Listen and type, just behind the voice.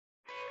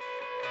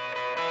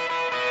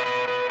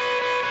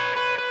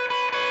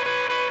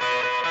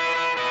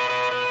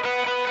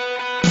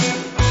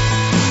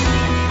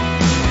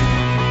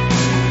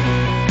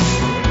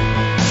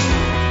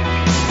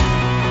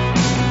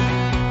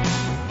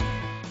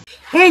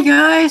Hey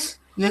guys,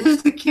 this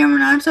is the Camera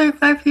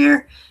 975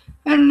 here,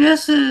 and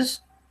this is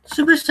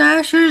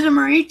Superstar Series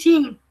number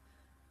 18.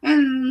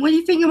 And what do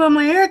you think about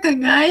my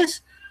haircut,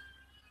 guys?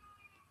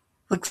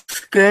 Looks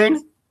good.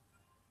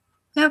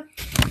 Yep.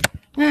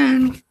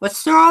 And let's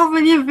start off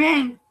with the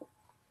event.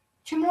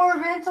 2 more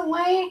events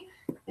away,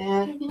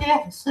 and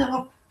yeah,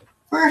 so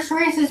first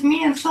race is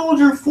me and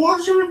Soldier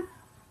Fortune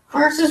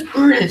versus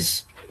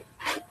Brutus.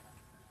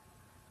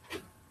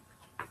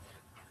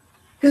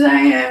 Because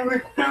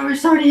we're gonna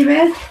restart the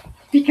event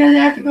because I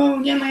have to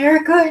go get my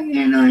haircut,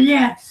 and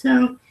yeah,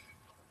 so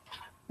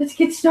let's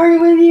get started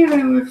with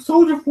you with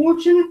Soldier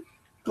Fortune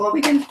go up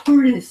against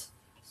Brutus.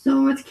 So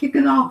let's kick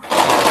it off.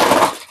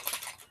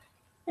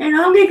 And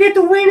I'm gonna get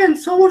the win on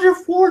Soldier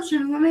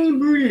Fortune with me,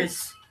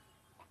 Brutus.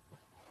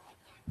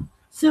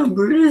 So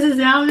Brutus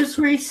is out of this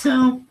race,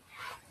 so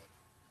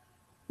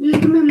this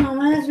is gonna be my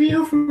last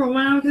video for a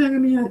while because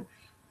I'm gonna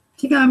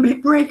take a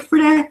big break for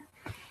that.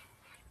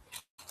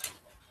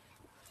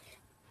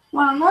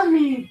 Well, not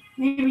me,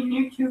 maybe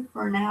YouTube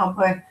for now,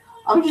 but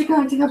I'm just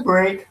gonna take a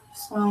break.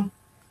 So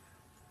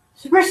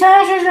Super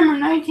Sashers number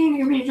 19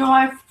 gonna be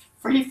July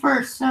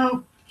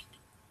 31st,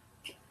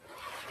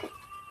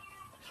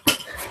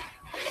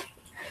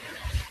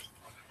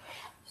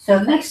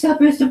 So next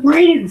up is the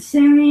Braden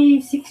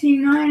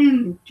 7069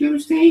 and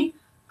Doomsday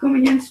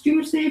coming against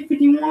Doomsday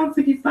 51,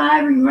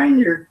 55 and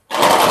Grinder.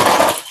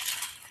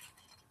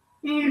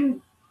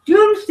 And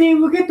Doomsday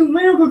will get the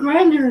win over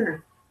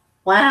Grinder.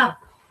 Wow.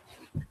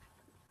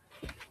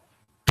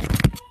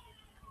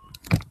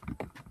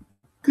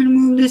 Gonna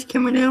move this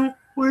camera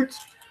downwards.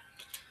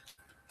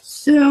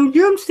 So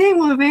Doomsday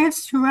will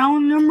advance to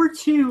round number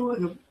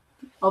 2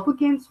 up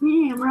against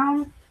me in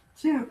round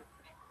 2.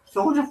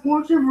 Soldier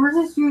Fortune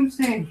versus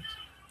Doomsday.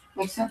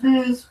 Next up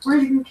is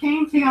Raging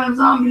Kane taking on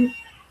Zombie.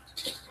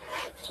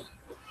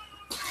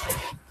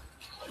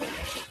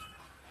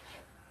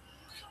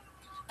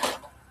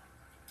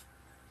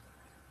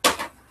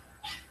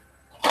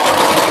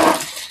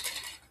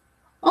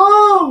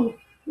 Oh!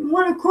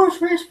 Won a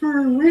course race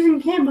for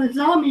Raging Kane, but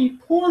Zombie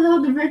pulled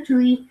out the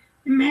victory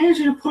and managed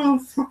to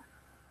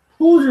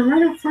pulls her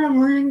right in front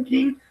of Raging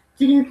Kane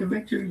to get the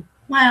victory.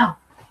 Wow.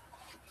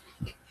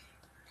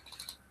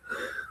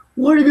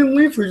 What a good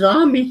win for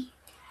Zombie.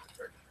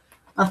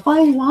 I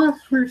thought he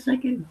lost for a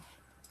second.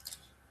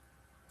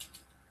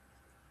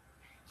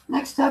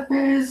 Next up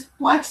is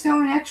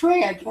Blackstone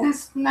X-Ray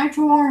against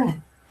Nitro Hornet.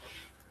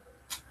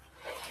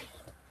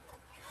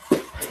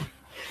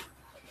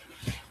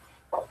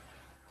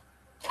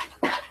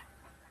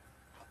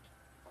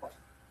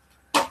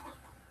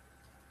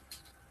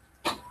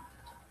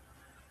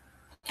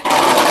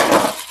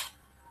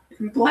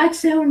 And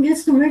Blackstone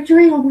gets the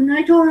victory over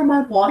Nitro Hornet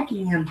by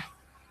blocking him.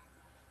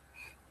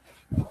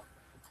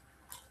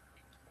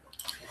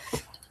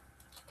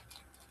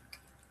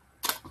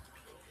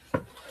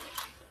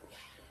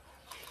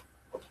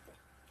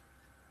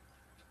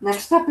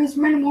 Next up is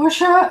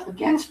Militia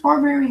against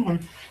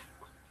Barbarian.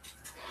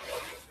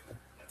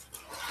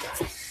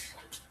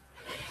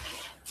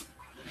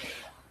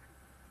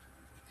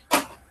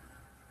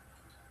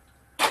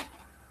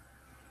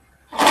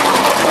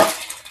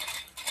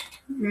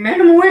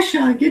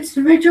 Militia gets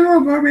the victory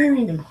over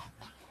Barbarian.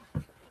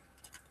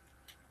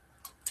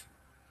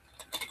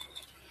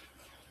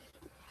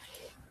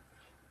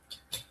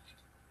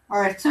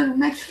 Alright, so the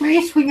next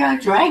race we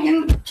got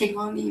Dragon taking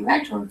on the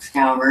Retro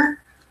Excalibur.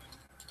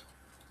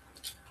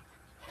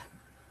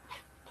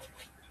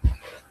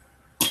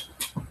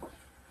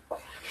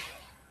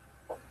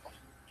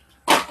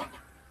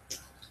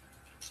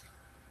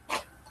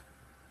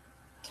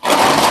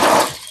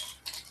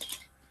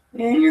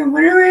 And your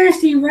winner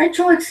is the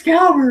Retro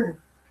Excalibur.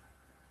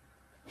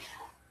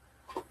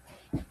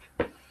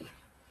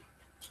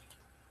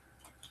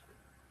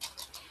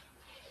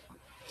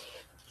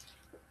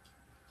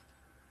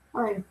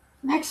 Alright,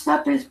 next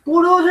up is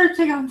Bulldozer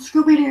taking on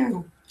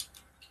Scooby-Doo.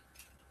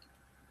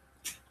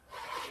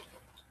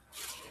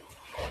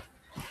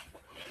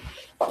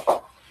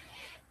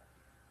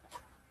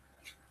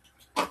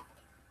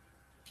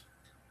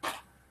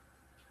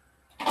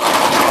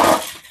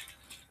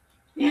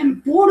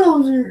 And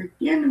Bulldozer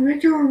getting the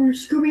victory over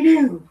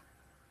Scooby-Doo.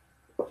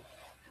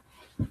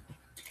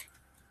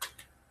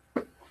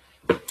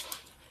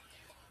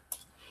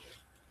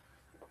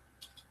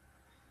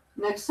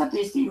 Next up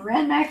is the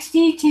Red Max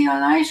DT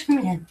on Ice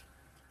Cream.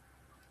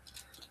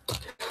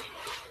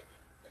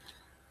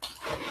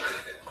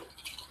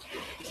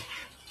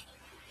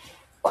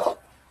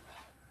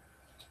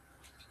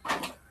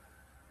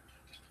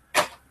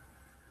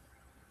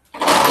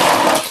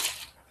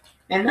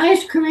 And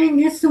Ice Cream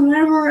gets the win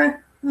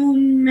over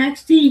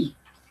Max D.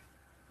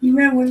 The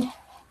red one.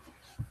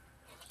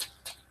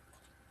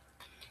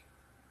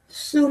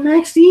 So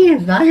Max D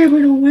is not able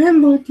to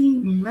win, but the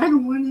red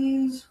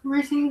one is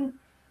racing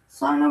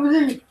sign over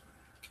there.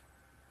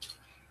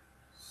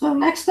 So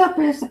next up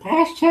is the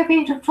past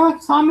championship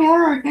truck Zombie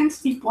Hunter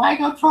against the Black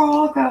Ultra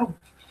Loco.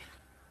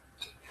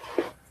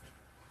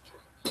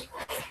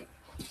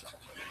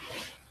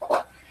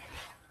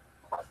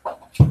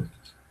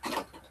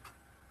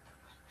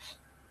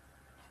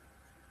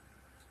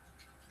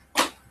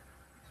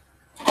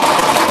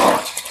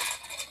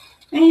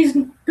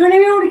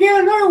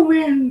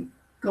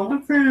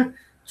 going for a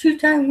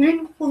 2-time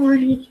win for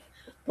the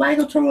Black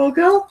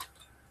Toronto.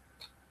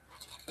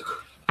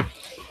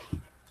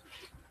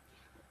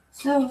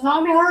 So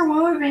Zombie Heart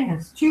will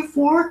advance.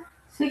 2-4,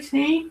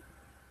 6-8,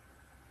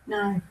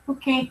 9.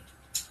 Okay.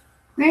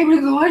 Grave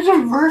of the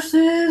Legend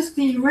versus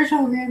the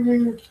original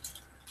game.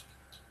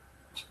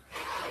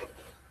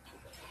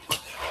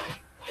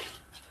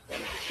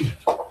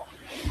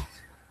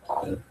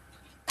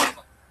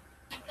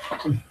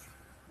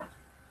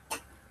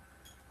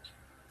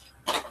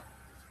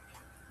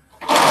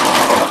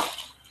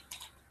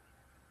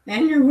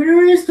 And your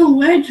winner is the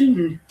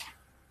Legend.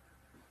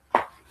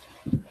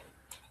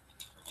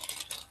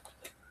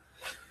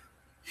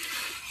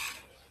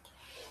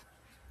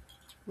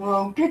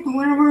 Well, get the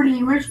winner of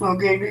the original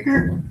Game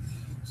Maker.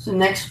 So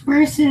next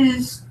race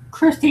is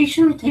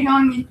Crustacean take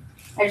on the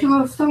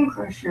HWMJ Stone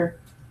Crusher.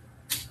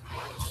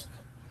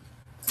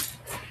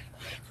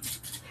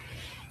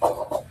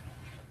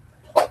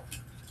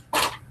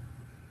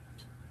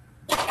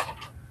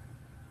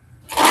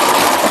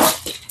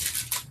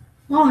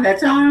 Oh,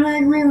 that's an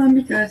automatic rerun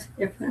because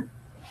if the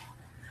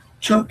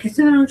truck gets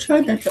another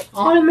truck, that's an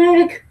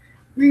automatic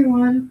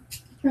rerun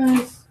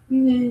because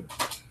the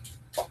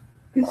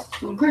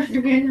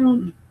Crusher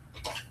getting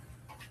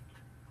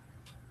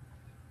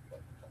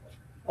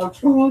a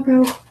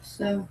Toronto,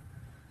 so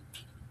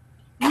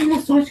I'm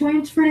gonna switch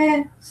lanes for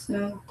that.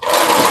 So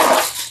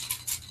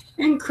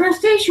and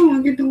Crustacean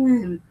will get the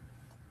win.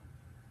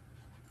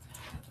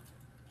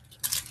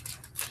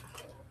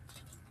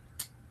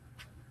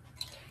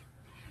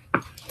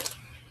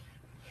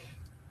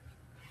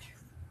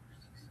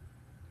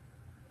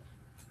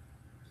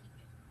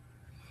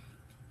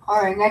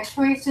 Alright, next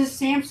race is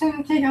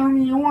Samson take on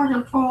the Orange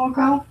of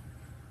Toronto.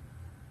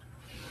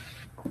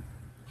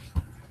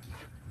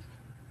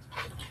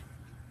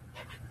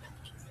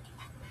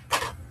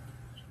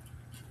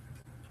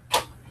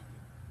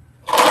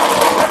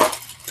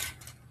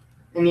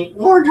 And the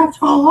Orange of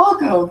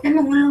Toronto getting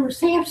the winner over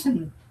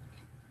Samson.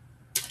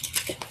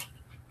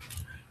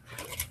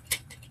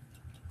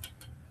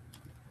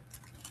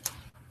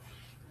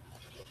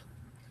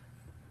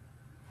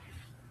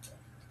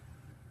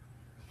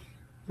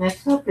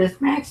 Next up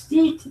is Max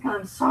D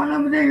on Son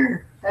over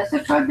there. That's the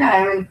truck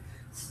diamond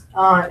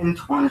in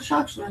Torn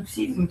Destruction of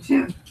Season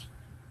 2.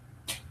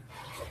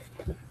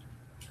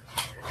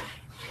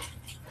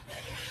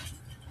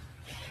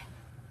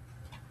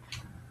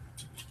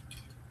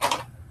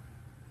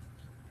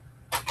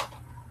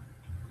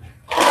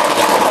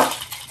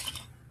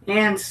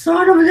 And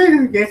Son over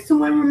there gets the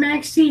win with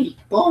Max D.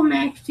 Both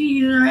Max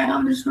D are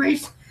out of this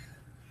race.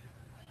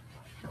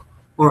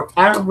 Or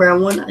out of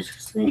round 1, I should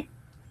say.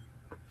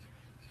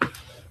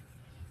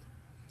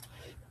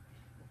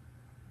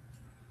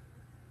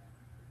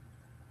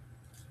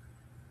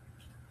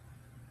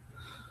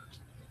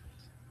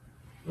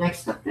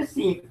 Next up is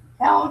the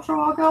El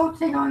Toronto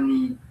take on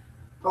the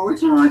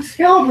original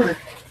Excalibur.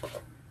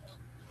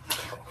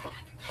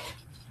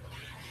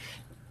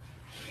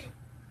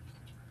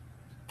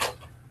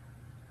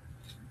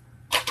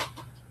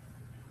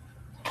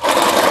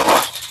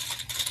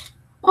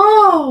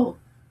 Oh!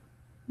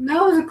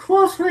 That was a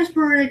close race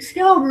for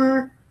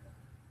Excalibur,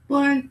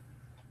 but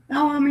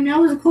that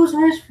was a close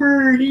race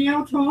for the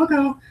El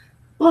Toronto,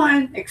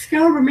 but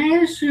Excalibur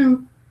managed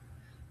to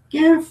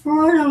get in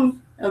front of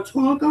El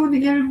Toronto to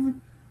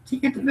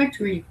get the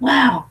victory.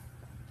 Wow.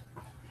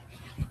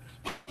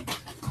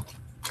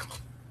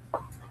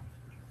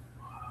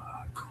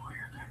 Cool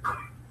haircut.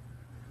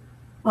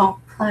 Oh,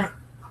 hi.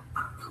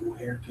 Cool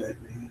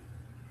haircut, man.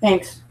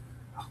 Thanks.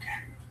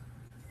 Okay.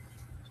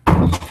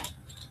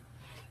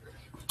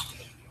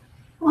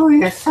 Oh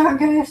yes, sorry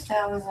guys,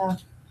 that was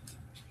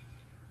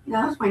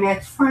my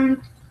next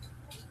friend.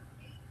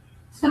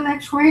 So the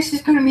next race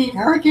is gonna be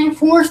Hurricane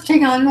Force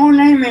taking on No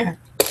Nightmare.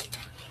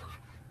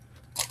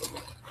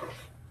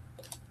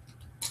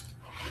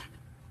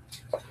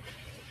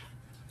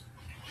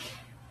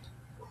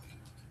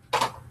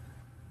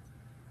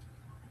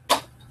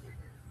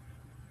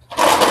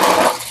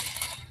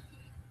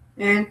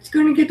 And it's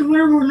gonna get the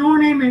winner over No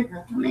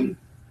Nightmare.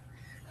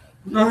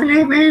 No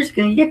Nightmare is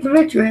gonna get the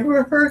victory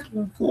over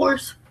Hurricane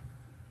Force.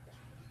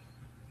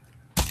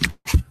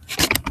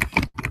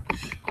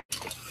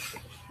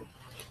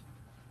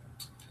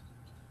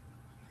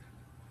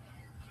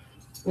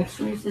 Next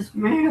race is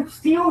Man of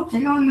Steel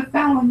taking on the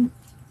Felon.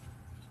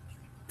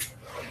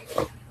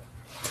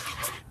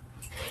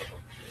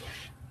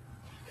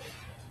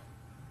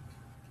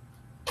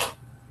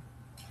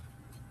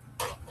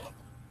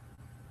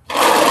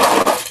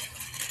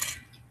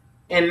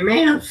 And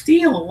Man of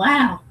Steel,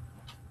 wow.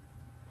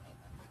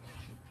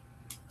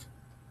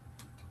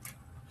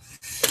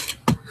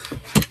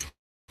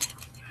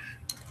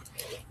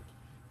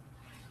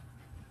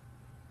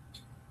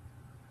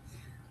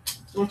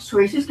 Next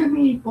race is going to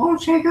be Bone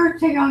Shaker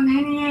take on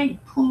the NEA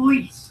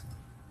Police.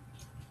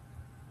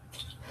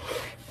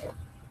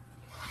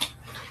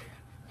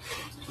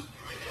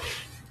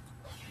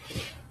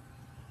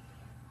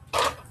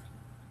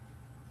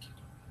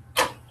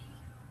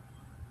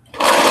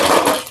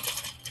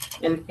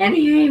 And And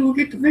Penny A will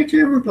get the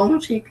victory over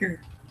Bone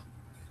Shaker.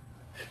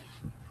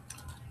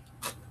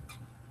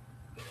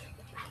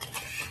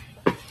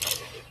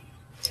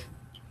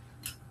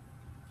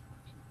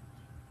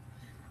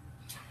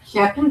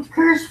 Captain's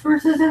Curse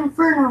versus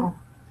Inferno.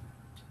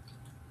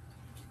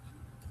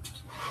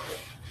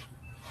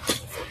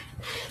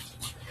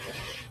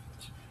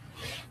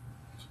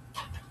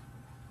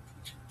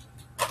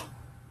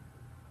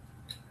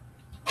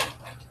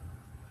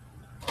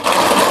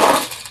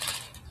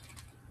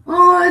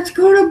 Oh, it's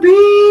gonna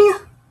be...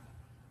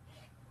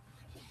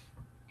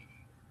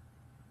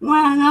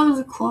 Wow, that was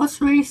a close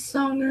race,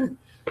 so I'm gonna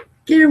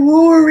get a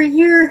roll right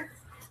here.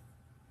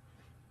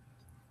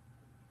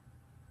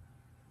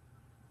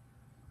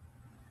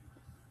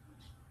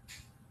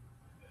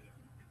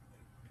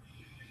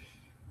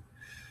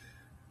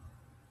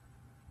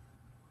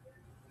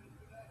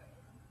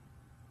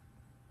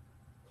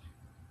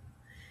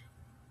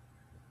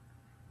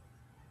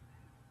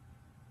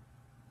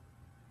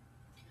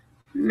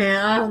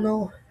 Man, I don't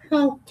know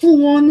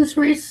who won this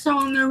race, so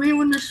I'm gonna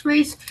rewin this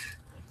race.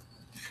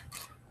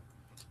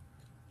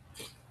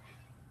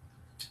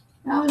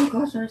 That was a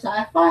close race.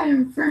 I thought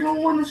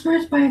Inferno won this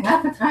race by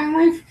half a time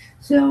length,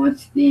 so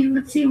let's see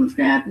what's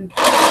gonna happen.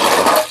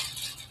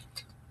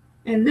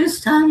 And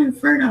this time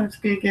Inferno is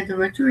gonna get the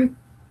victory.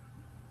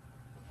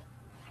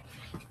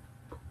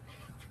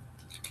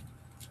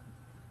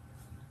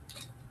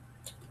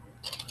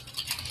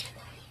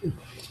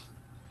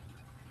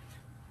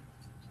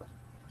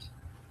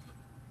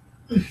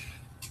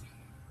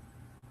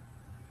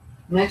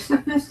 Next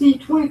up is the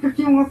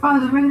 2015 World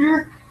Finals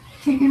Avenger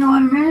taking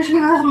on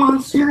Michigan as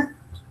Monster.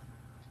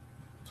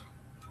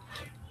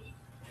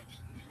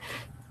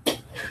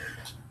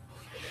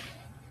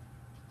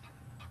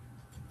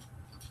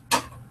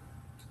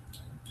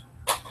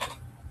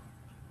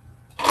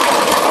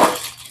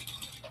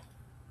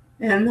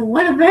 And the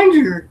White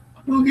Avenger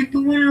will get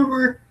the win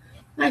over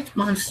Ice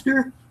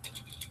Monster.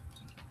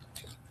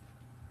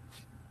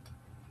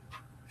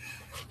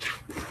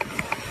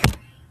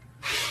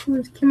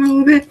 Let's come a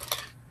little bit.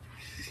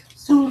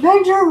 So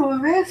Avenger will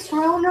advance to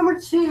round number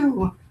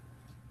 2.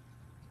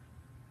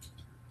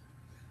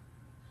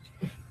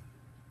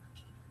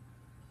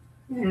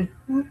 And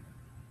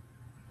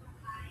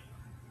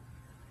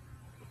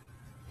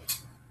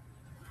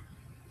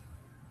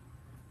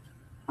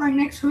our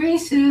next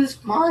race is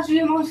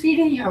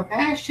HWMJ, our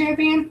past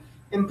champion,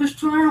 and push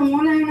to round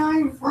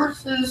 199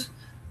 versus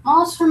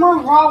Monster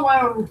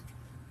Rottweiler.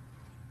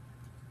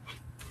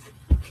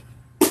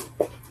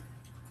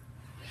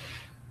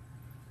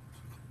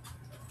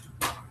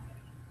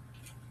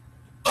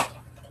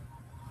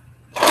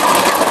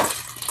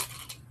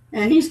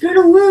 And he's going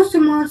to lose to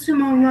Monster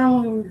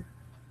Rottweiler.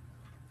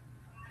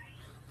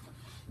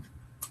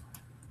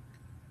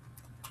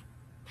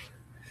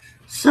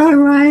 Sorry,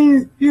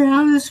 Ryan, you're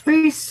out of this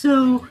race,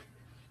 so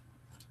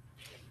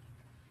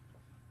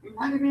you're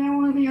not going to be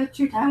able to be a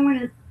 2-time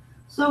winner.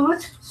 So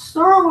let's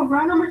start with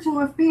round number 2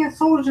 with being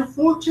Soldier of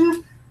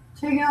Fortune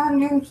taking on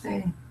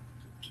Doomsday.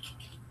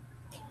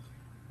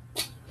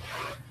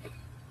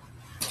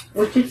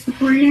 Which is the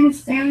Braden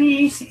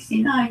Stanley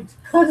A69.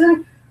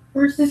 Cousin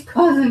versus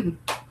cousin.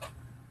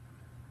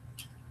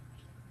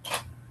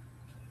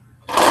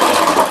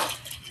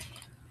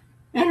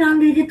 And I'm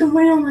going to get the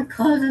win on my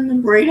cousin, the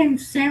Braden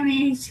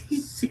Stanley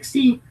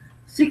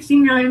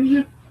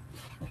A69.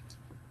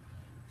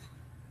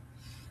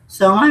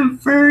 So I'm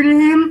fair to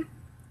him.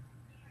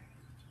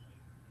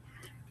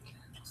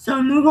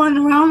 So move on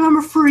to round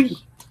number 3.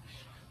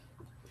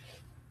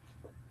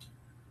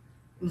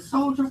 The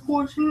Soldier of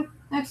Fortune.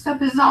 Next up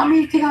is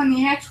Zombie taking on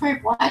the X-Ray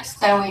Black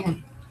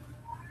Stallion.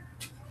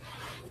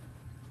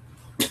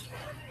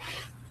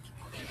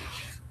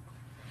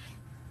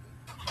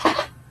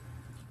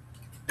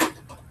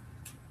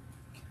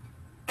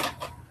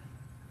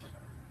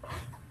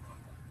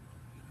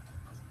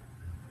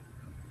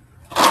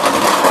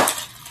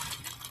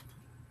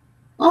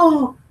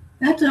 Oh,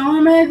 that's an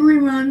automatic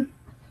rerun.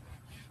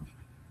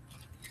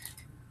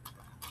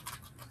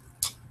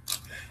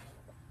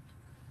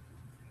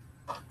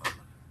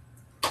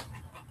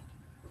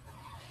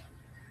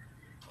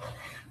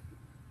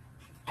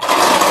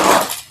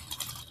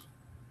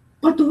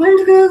 But the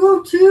win's gonna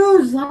go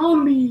to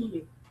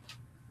Zombie.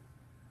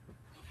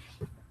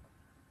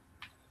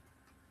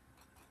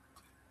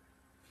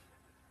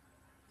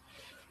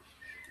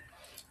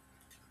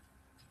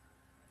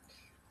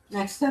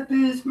 Next up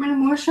is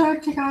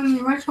Militia taking on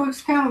the Retro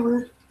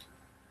Excalibur.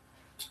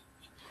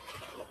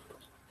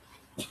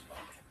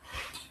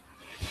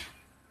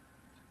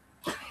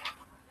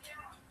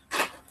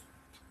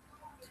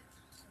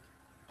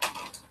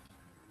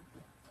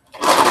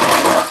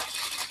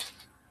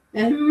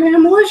 And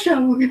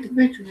Militia will get the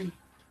victory.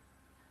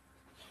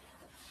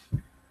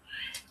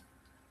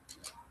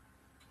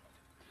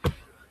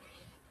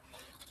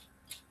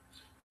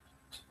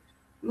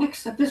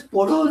 Next up is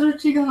Bulldozer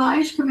taking on the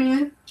Ice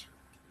Command.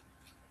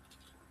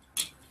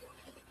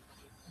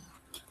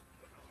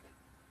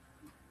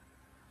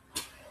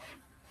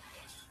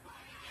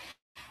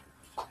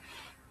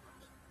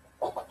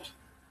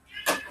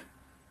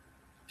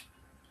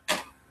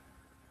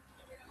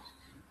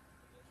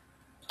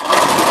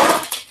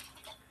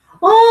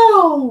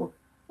 Oh!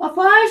 A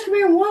Flash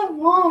Command won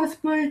lost,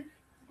 but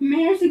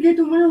managed to get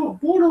the win with a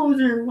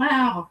bulldozer.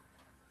 Wow.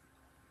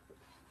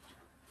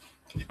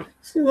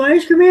 So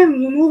Flash Command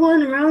will move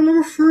on to round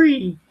number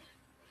 3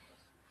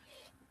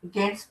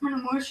 against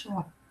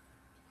Militia.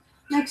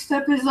 Next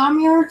up is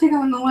Zombie Hunter taking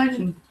on the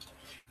Legend.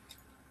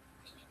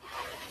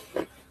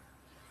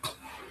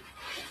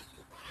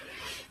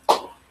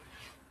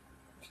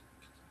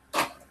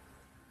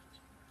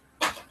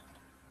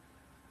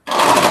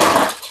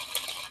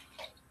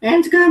 And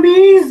it's gonna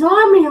be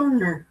Zombie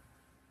Hunter.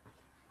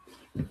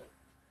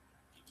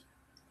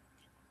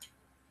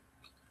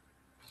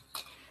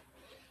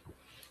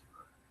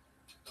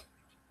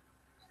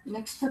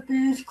 Next up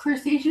is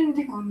Chris Asian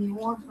taking on the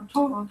War for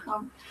Total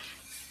Cup.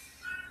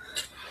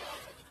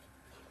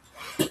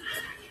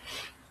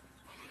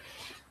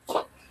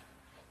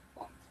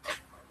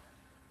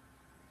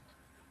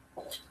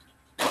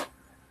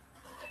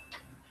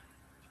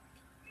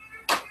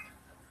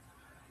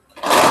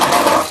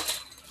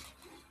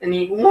 And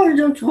the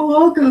Warzone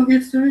Toloco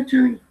gets the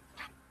victory.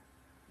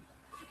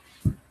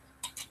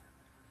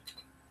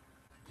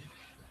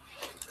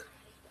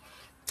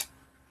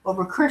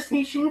 Over Chris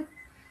Station.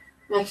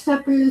 Next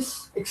up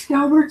is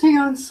Excalibur taking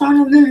on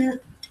Son of the.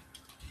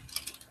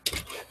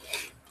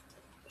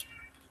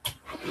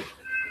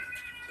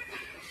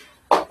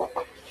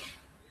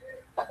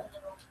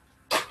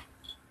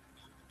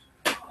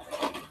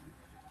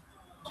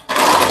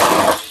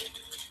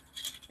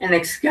 And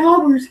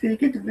Excalibur is going to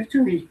get the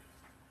victory.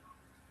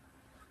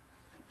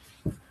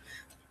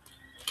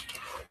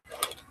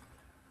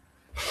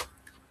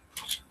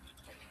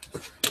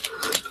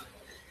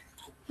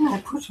 I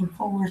push him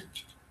forward.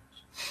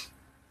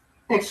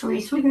 Next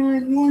race, we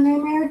got War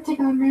Nightmare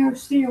taking on Man of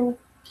Steel.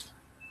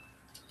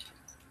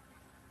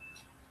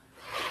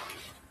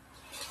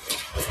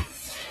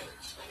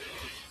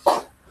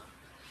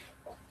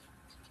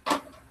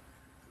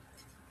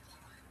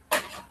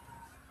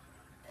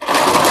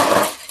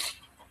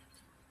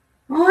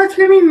 Oh, it's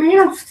gonna be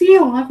Man of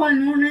Steel. I thought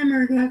War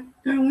Nightmare got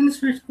win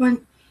this race, but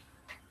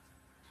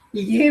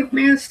he gave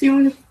Man of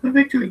Steel the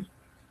victory.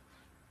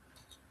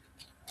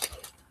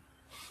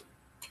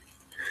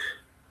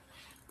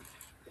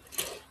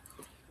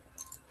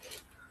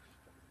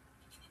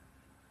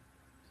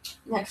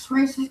 Next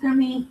race is going to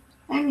be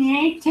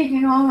MEA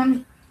taking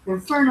on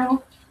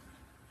Inferno.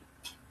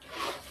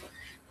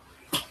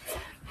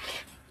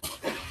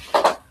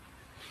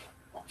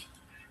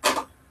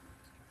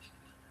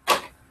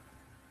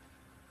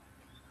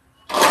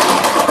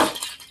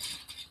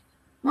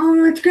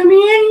 Oh, it's going to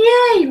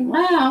be NEA!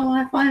 Wow,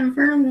 I thought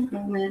Inferno was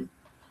going to win.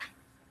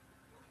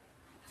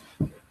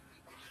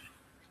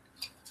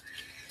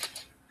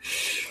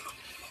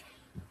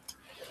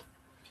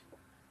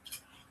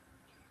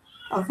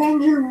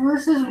 Avenger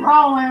versus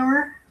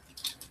Rawhour.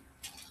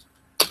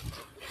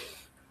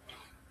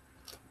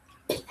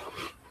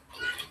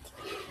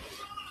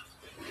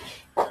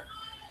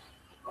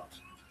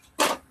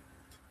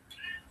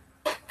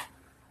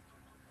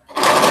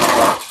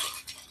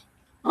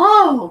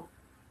 Oh!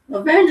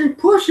 Avenger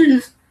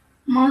pushes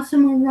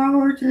Massimo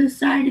Rawhour to the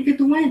side to get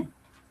the win.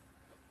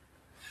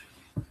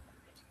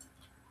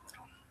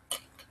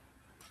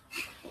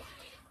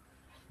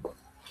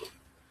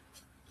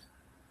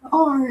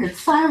 Oh,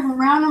 it's time for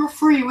round number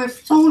 3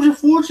 with Soldier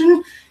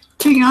Fortune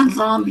taking on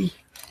Zombie.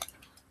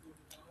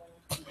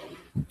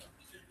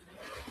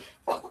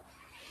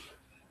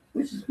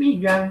 Which is me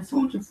driving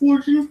Soldier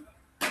Fortune.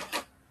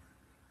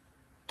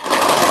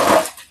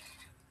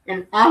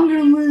 And I'm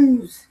gonna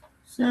lose.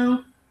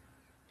 So,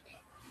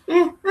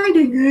 yeah, I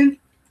did good.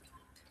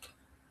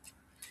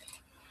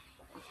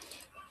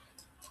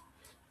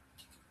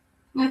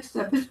 Next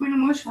up is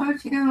Militia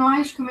taking on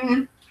Ice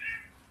Command.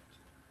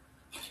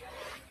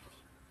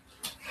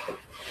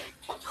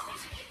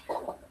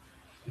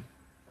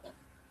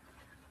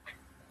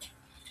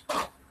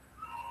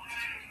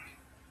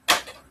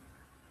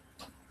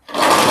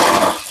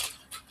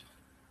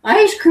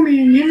 Ice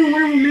Command, you know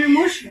where we're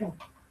Militia.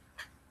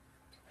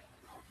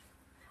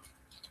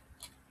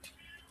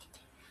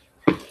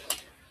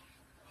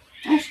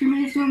 Ice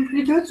Command is doing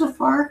pretty good so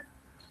far.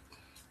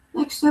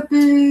 Next up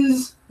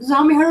is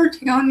Zombie Hunter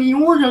taking on the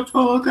Orzo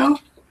logo.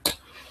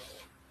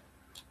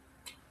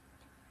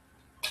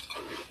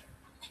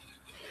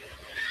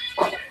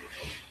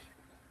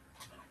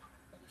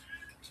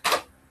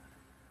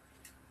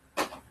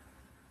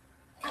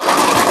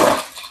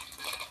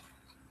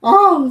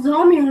 Oh,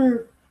 Zombie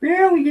Hunter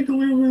barely get the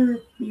win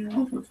over the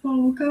Orzo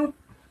logo.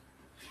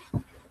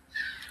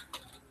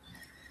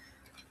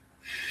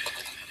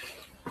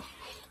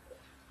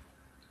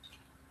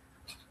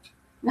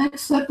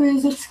 Next up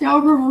is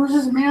Excalibur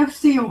versus Man of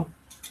Steel.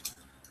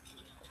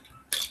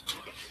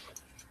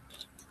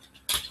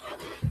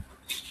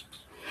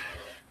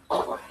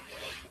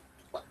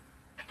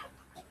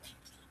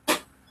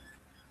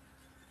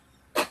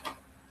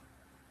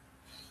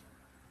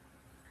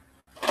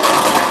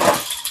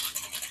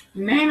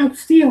 Man of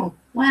Steel.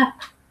 Wow.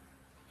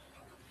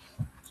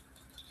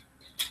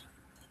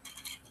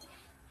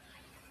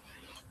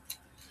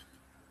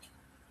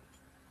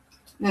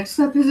 Next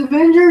up is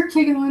Avenger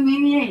taking on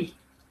 98.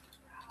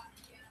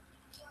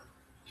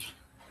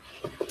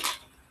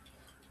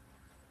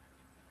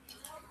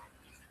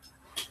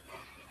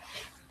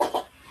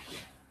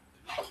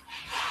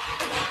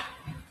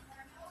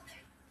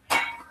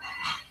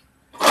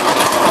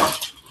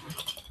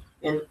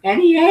 And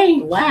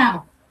NEA,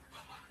 wow.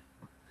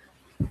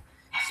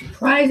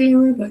 Surprising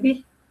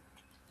everybody.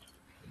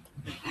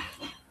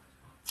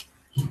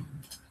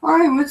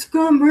 Alright, what's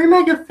going to bring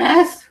back a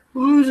fast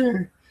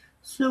loser?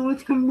 So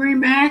what's going to bring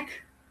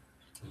back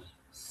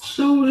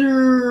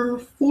Soldier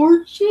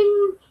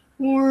Fortune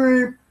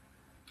or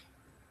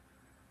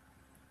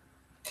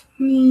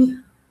me?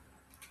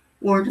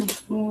 Or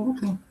just, oh,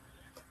 okay.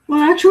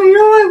 Well, actually, you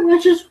know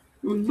what?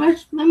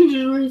 Let me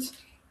just raise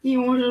the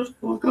Order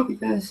Go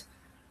because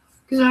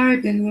I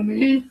already been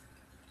limited.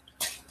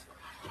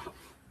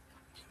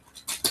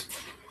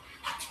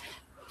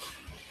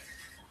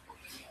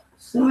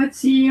 So let's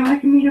see if I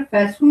can meet a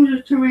fast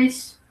loser to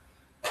race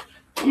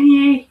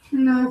NEA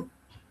and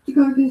to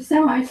go to the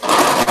semis.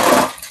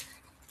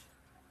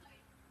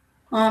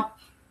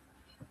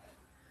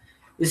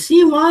 You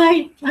see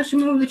why I should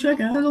move the truck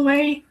out of the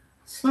way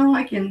so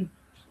I can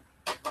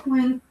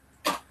win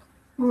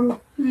or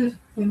lose,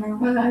 no matter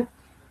what. I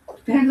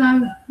depends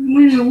on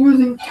winning or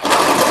losing.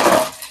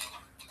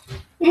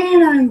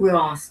 And I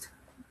lost.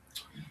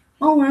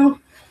 Oh well.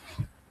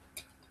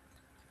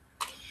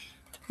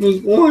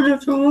 The Order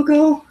to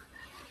go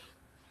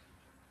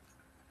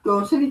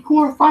to the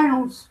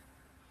quarterfinals.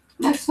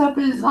 Next up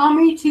is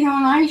Zombie T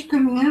on Ice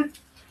coming in.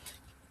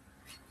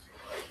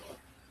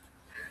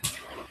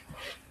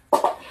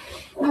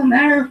 No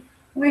matter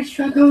which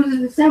truck goes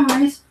to the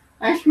semis,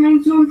 Ice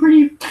Cream's doing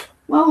pretty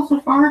well so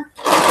far.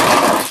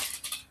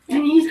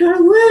 And he's gonna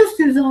lose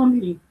to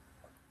Zombie.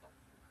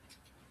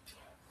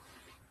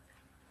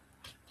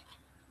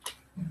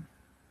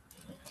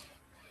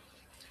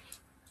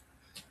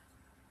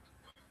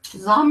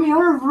 Zombie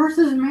Hunter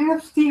versus Man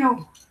of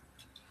Steel.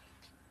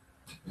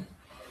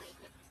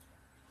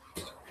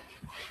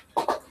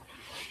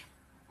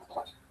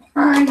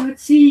 Alright,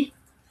 let's see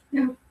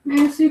if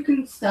Man of Steel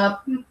can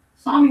stop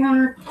Zombie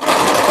Hunter.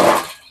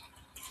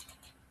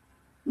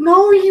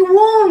 No, he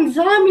won!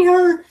 Zombie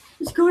Hunter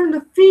is going to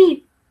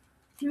defeat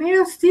Man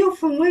of Steel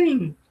for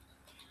winning.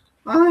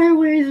 Alright,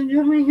 ladies and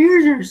gentlemen,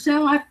 here's your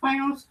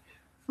semifinals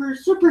for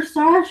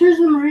Superstar Series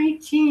number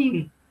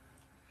 18.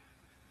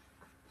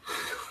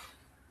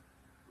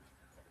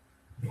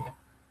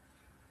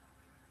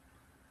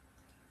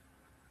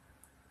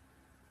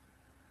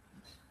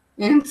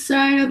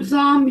 Inside of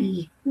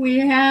Zombie, we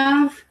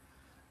have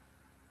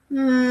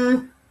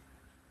who's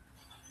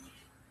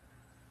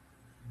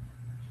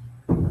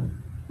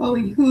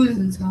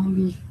in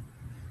Zombie?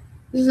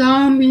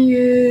 Zombie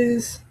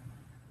is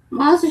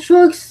Monster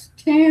Trucks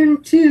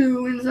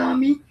 10-2 in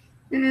Zombie,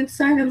 and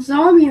inside of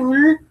Zombie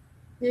Hunter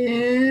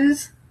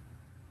is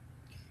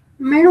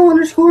Metal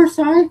 _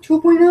 Sonic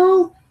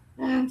 2.0,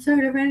 and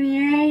inside of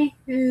NEA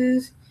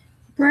is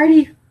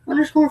Brady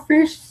 _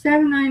 Fish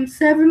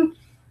 797,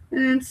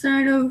 and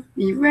inside of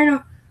the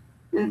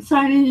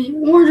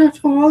Orange of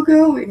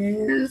Toronto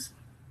is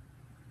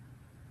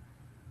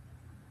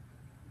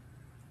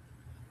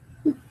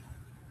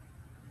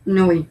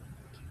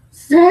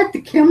Set the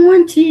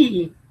Kim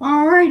T.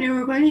 Alright,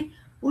 everybody,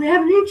 we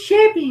have a new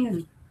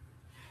champion.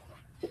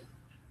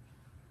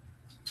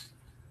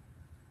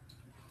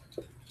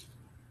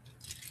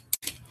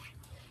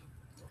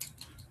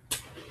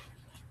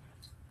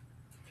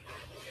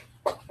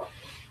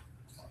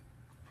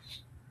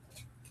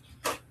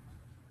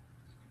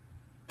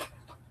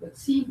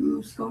 Let's see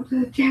who's going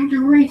to the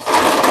championship race.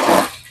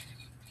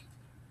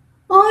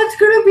 Oh, it's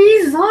gonna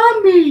be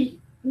Zombie!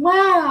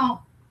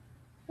 Wow!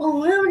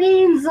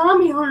 Eliminating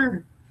Zombie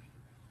Hunter.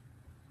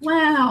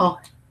 Wow!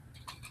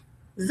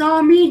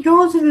 Zombie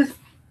goes to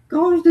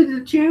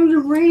the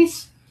championship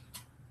race.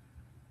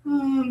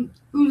 Who's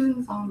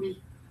in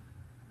Zombie?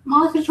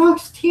 Monster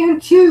Trucks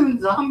 10-2 in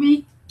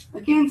Zombie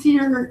against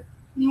either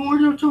the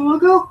Orange of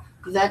Toronto,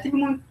 Zach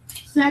the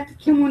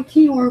Kim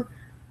T, or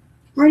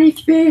Brady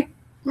 _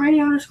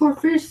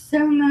 Fish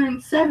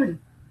 797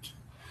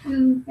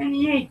 in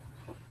NEA.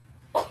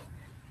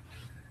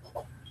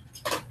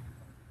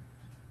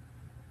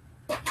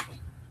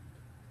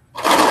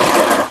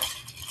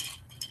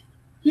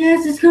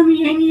 Yes, it's going to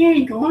be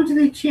NEA going to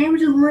the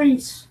championship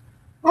race.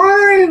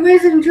 Alright,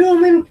 ladies and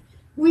gentlemen,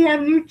 we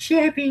have a new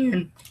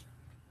champion.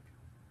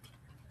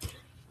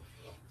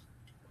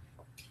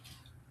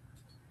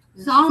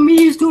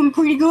 Zombie is doing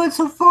pretty good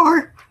so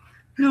far.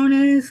 Known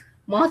as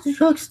Monster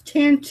Trucks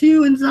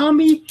 10-2 in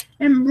Zombie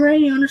and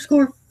Brady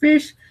 _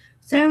 Fish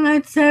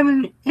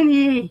 797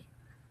 NEA.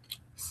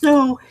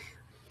 So,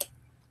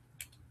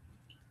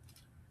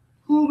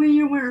 who will be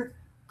your winner?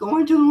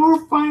 Going to the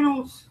World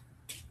Finals.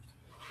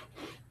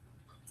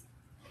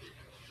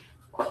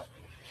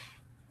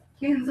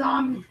 Can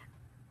Zombie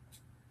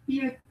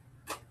be a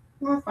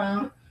World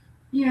Final?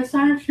 Be a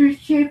Sonic Series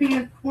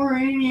champion for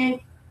NEA?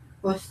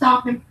 Will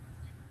stop him.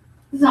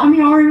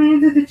 Zombie already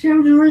went into the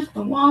championship race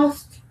but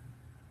lost.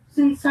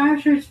 since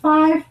Cyber Series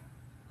 5,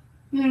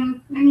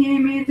 and NEA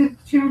made the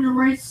championship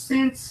race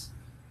since,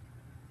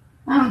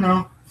 I don't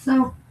know.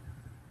 So,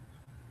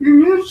 your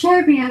new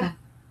champion,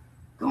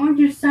 going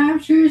to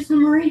Cyber Series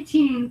number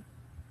 18,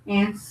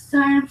 and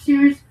Cyber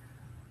Series,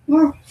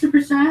 or Super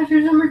Cyber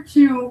Series number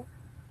 2.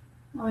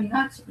 Oh,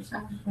 not Super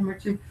Cyber Series number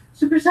 2.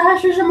 Super Cyber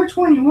Series number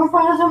 20, World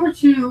Finals number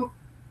 2,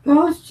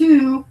 goes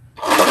to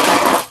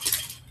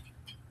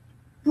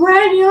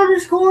Brady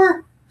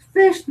underscore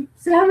Fish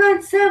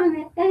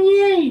 797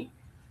 NEA,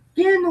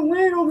 getting the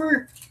win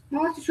over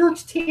Monster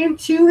Trucks Team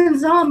 2 and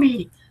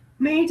Zombie.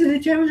 Made to the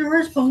championship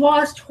race but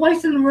lost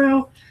twice in a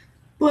row.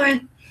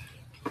 But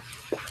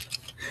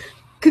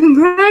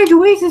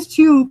congratulations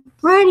to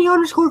Brady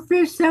underscore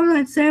Fish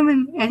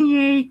 797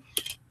 NEA.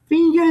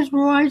 Thank you guys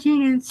for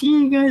watching and see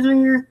you guys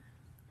later.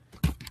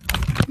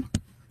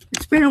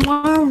 It's been a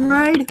wild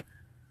ride.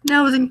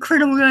 That was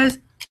incredible, guys.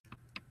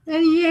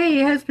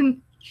 NEA has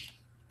made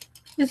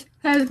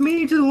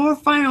it to the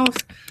World Finals,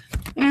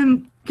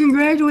 and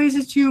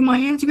congratulations to my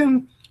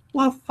Instagram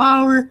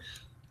follower,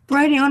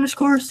 Brady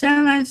underscore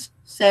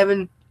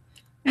 797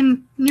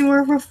 and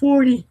newer for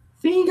 40.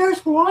 Thank you guys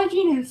for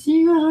watching and see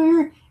you guys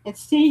later, and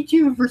stay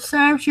tuned for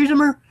Cyber Series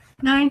number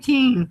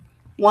 19.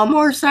 One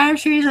more Cyber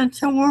Series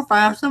until World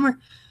Finals number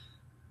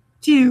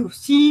 2.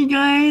 See you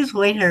guys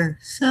later.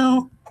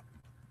 So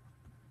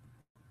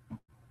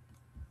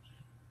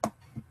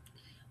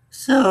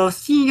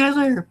see you guys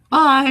later.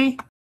 Bye.